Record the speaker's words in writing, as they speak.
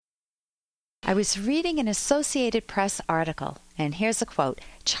I was reading an Associated Press article, and here's a quote.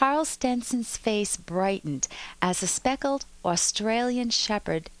 Charles Denson's face brightened as a speckled Australian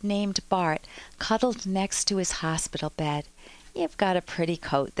shepherd named Bart cuddled next to his hospital bed. You've got a pretty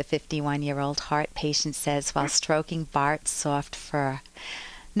coat, the 51-year-old heart patient says while stroking Bart's soft fur.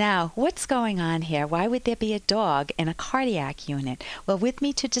 Now, what's going on here? Why would there be a dog in a cardiac unit? Well, with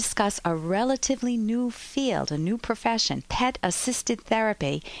me to discuss a relatively new field, a new profession, pet-assisted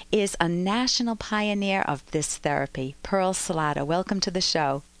therapy, is a national pioneer of this therapy, Pearl Salotto. Welcome to the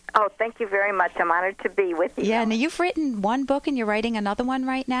show. Oh, thank you very much. I'm honored to be with you. Yeah, now you've written one book and you're writing another one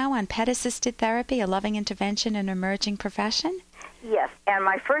right now on pet-assisted therapy, a loving intervention in an emerging profession? Yes, and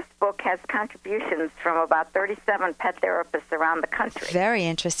my first book has contributions from about 37 pet therapists around the country. Very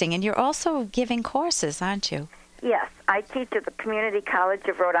interesting. And you're also giving courses, aren't you? Yes, I teach at the Community College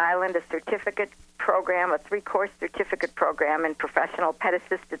of Rhode Island a certificate program, a 3-course certificate program in professional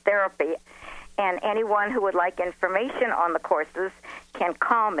pet-assisted therapy. And anyone who would like information on the courses can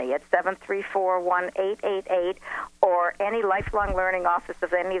call me at 734-1888 or any lifelong learning office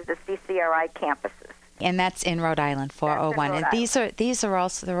of any of the CCRI campuses. And that's in Rhode Island, 401. And these are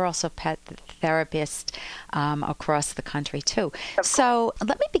also pet therapists across the country too. So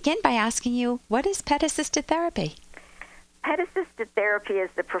let me begin by asking you, what is pet-assisted therapy? Pet-assisted therapy is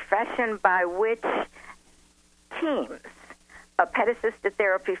the profession by which teams, a pet-assisted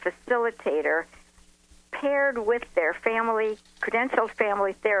therapy facilitator, paired with their credentialed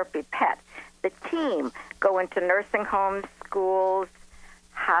family therapy pet, the team go into nursing homes, schools,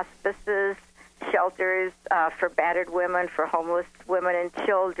 hospices, shelters for battered women, for homeless women and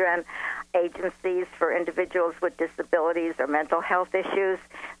children, agencies for individuals with disabilities or mental health issues.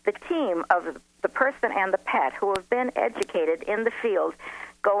 The team of the person and the pet who have been educated in the field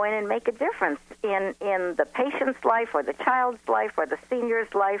go in and make a difference in the patient's life or the child's life or the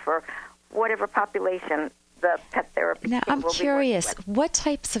senior's life or whatever population the pet therapy Now, team I'm will curious, be working with. what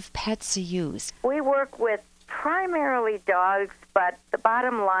types of pets are used? We work with primarily dogs, but the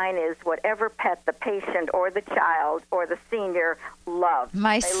bottom line is whatever pet the patient or the child or the senior loves.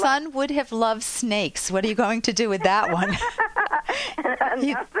 My son would have loved snakes. What are you going to do with that one?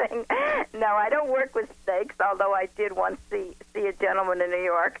 Nothing. No, I don't work with snakes, although I did once see a gentleman in New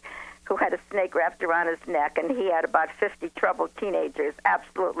York who had a snake wrapped around his neck, and he had about 50 troubled teenagers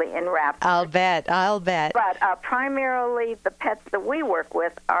absolutely enwrapped. I'll bet. But primarily the pets that we work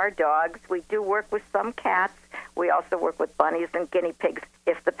with are dogs. We do work with some cats. We also work with bunnies and guinea pigs.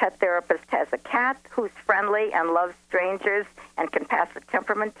 If the pet therapist has a cat who's friendly and loves strangers and can pass a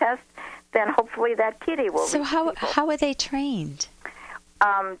temperament test, then hopefully that kitty will. So how are they trained?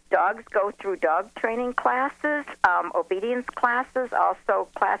 Dogs go through dog training classes, obedience classes, also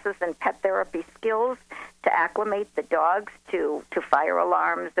classes in pet therapy skills to acclimate the dogs to fire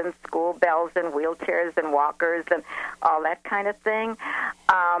alarms and school bells and wheelchairs and walkers and all that kind of thing.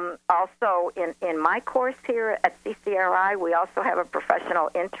 Also, in my course here at CCRI, we also have a professional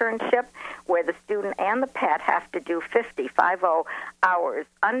internship where the student and the pet have to do 50 hours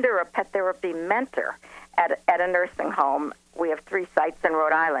under a pet therapy mentor at a nursing home. We have 3 sites in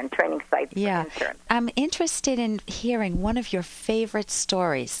Rhode Island, training sites for interns. I'm interested in hearing one of your favorite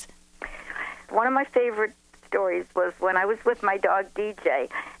stories. One of my favorite stories was when I was with my dog DJ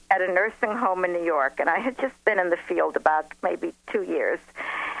at a nursing home in New York, and I had just been in the field about maybe 2 years.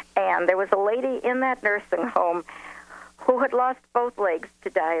 And there was a lady in that nursing home who had lost both legs to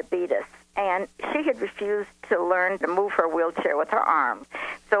diabetes, and she had refused to learn to move her wheelchair with her arm.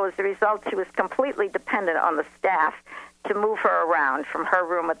 So as a result, she was completely dependent on the staff to move her around from her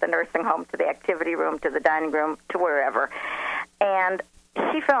room at the nursing home to the activity room to the dining room to wherever. And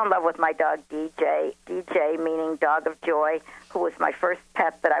she fell in love with my dog, DJ, meaning Dog of Joy, who was my first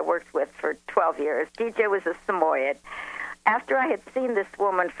pet that I worked with for 12 years. DJ was a Samoyed. After I had seen this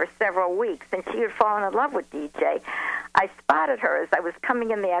woman for several weeks and she had fallen in love with DJ, I spotted her as I was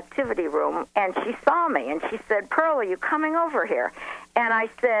coming in the activity room, and she saw me, and she said, "Pearl, are you coming over here?" And I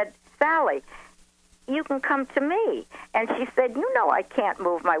said, "Sally, you can come to me." And she said, "You know I can't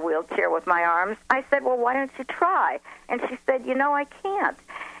move my wheelchair with my arms." I said, "Well, why don't you try?" And she said, "You know I can't."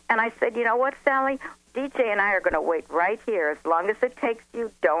 And I said, "You know what, Sally? DJ and I are going to wait right here. As long as it takes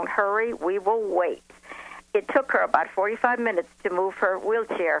you, don't hurry. We will wait." It took her about 45 minutes to move her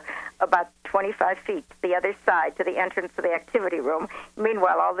wheelchair about 25 feet to the other side, to the entrance of the activity room.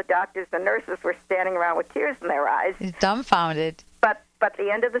 Meanwhile, all the doctors and nurses were standing around with tears in their eyes. Dumbfounded. But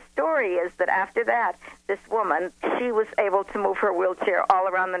the end of the story is that after that, this woman, she was able to move her wheelchair all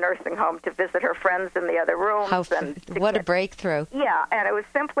around the nursing home to visit her friends in the other rooms. What a breakthrough. Yeah, and it was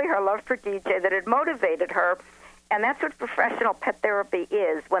simply her love for DJ that had motivated her. And that's what professional pet therapy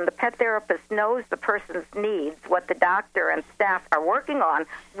is, when the pet therapist knows the person's needs, what the doctor and staff are working on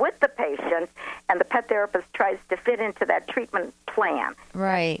with the patient, and the pet therapist tries to fit into that treatment plan.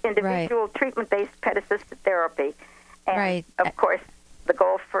 Right, individual treatment-based pet-assisted therapy. And, of course, the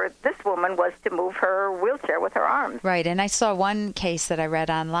goal for this woman was to move her wheelchair with her arms. Right, and I saw one case that I read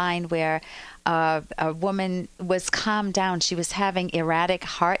online where a woman was calmed down. She was having erratic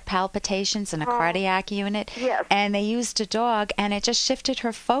heart palpitations in a cardiac unit. Yes. And they used a dog, and it just shifted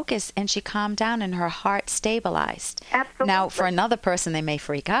her focus, and she calmed down, and her heart stabilized. Absolutely. Now, for another person, they may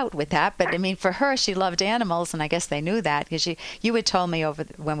freak out with that, but, I mean, for her, she loved animals, and I guess they knew that, because you had told me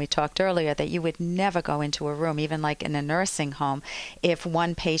when we talked earlier that you would never go into a room, even like in a nursing home, if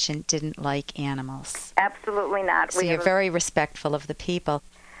one patient didn't like animals. Absolutely not. So you're very respectful of the people.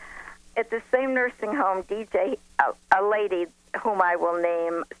 At the same nursing home, DJ, a lady whom I will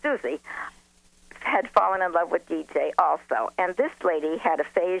name Susie, had fallen in love with DJ also. And this lady had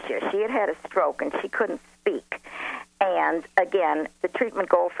aphasia. She had a stroke, and she couldn't speak. And, again, the treatment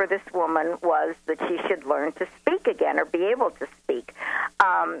goal for this woman was that she should learn to speak again or be able to speak.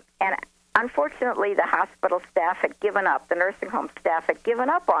 And unfortunately, the hospital staff had given up. The nursing home staff had given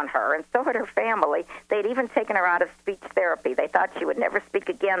up on her, and so had her family. They'd even taken her out of speech therapy. They thought she would never speak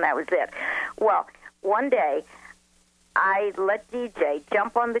again. That was it. Well, one day, I let DJ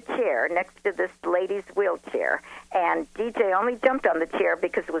jump on the chair next to this lady's wheelchair, and DJ only jumped on the chair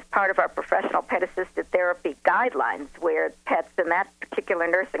because it was part of our professional pet-assisted therapy guidelines, where pets in that particular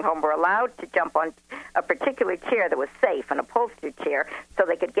nursing home were allowed to jump on a particular chair that was safe, an upholstered chair, so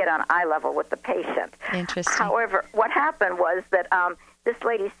they could get on eye level with the patient. Interesting. However, what happened was that this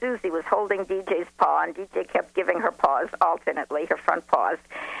lady, Susie, was holding DJ's paw, and DJ kept giving her paws alternately, her front paws.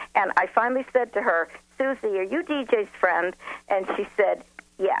 And I finally said to her, Susie, are you DJ's friend? And she said,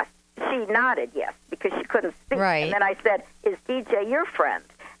 yes. She nodded yes, because she couldn't speak. Right. And then I said, is DJ your friend?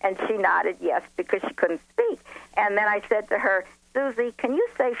 And she nodded yes, because she couldn't speak. And then I said to her, Susie, can you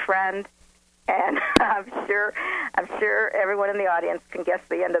say friend? And I'm sure everyone in the audience can guess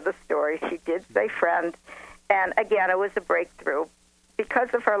the end of the story. She did say friend. And again, it was a breakthrough. Because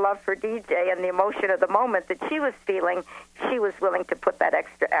of her love for DJ and the emotion of the moment that she was feeling, she was willing to put that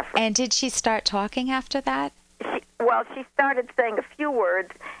extra effort. And did she start talking after that? She started saying a few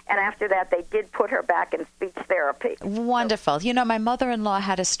words, and after that, they did put her back in speech therapy. Wonderful. You know, my mother-in-law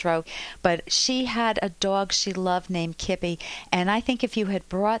had a stroke, but she had a dog she loved named Kippy, and I think if you had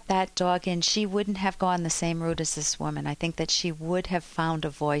brought that dog in, she wouldn't have gone the same route as this woman. I think that she would have found a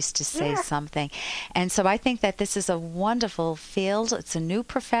voice to say something. And so I think that this is a wonderful field. It's a new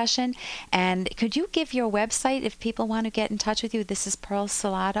profession. And could you give your website if people want to get in touch with you? This is Pearl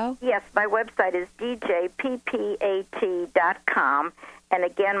Salotto. Yes, my website is djppat.com. And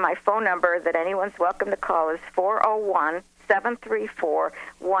again, my phone number that anyone's welcome to call is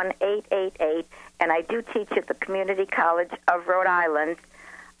 401-734-1888. And I do teach at the Community College of Rhode Island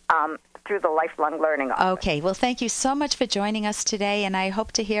through the Lifelong Learning Office. Okay. Well, thank you so much for joining us today, and I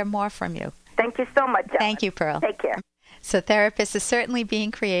hope to hear more from you. Thank you so much, Ellen. Thank you, Pearl. Take care. So therapists are certainly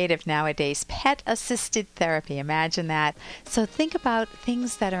being creative nowadays. Pet-assisted therapy, imagine that. So think about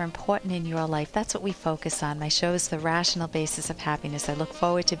things that are important in your life. That's what we focus on. My show is The Rational Basis of Happiness. I look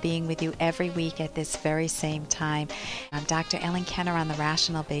forward to being with you every week at this very same time. I'm Dr. Ellen Kenner on The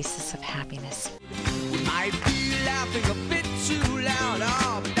Rational Basis of Happiness. We might be laughing a bit too loud,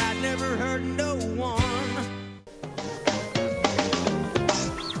 but that never hurt no one.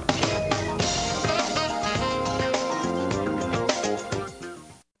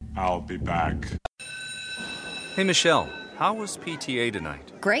 I'll be back. Hey, Michelle, how was PTA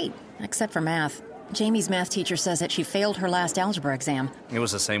tonight? Great, except for math. Jamie's math teacher says that she failed her last algebra exam. It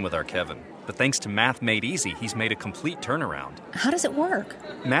was the same with our Kevin. But thanks to Math Made Easy, he's made a complete turnaround. How does it work?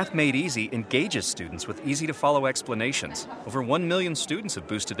 Math Made Easy engages students with easy-to-follow explanations. Over 1 million students have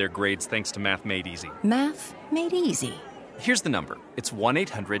boosted their grades thanks to Math Made Easy. Math Made Easy. Here's the number. It's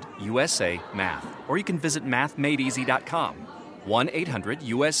 1-800-USA-MATH. Or you can visit mathmadeeasy.com.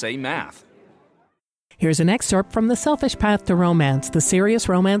 1-800-USA-MATH. Here's an excerpt from The Selfish Path to Romance, the Serious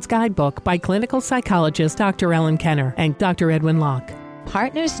Romance Guidebook by clinical psychologist Dr. Ellen Kenner and Dr. Edwin Locke.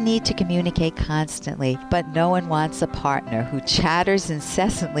 Partners need to communicate constantly, but no one wants a partner who chatters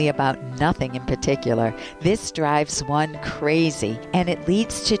incessantly about nothing in particular. This drives one crazy, and it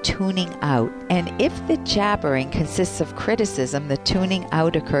leads to tuning out. And if the jabbering consists of criticism, the tuning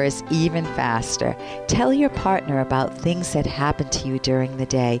out occurs even faster. Tell your partner about things that happen to you during the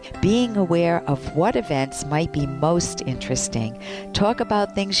day, being aware of what events might be most interesting. Talk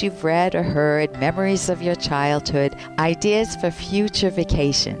about things you've read or heard, memories of your childhood, ideas for future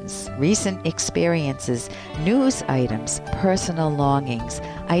vacations, recent experiences, news items, personal longings,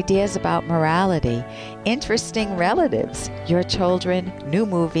 ideas about morality, interesting relatives, your children, new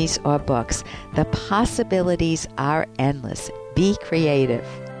movies or books. The possibilities are endless. Be creative.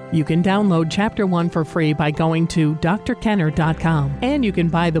 You can download Chapter 1 for free by going to drkenner.com, and you can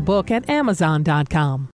buy the book at amazon.com.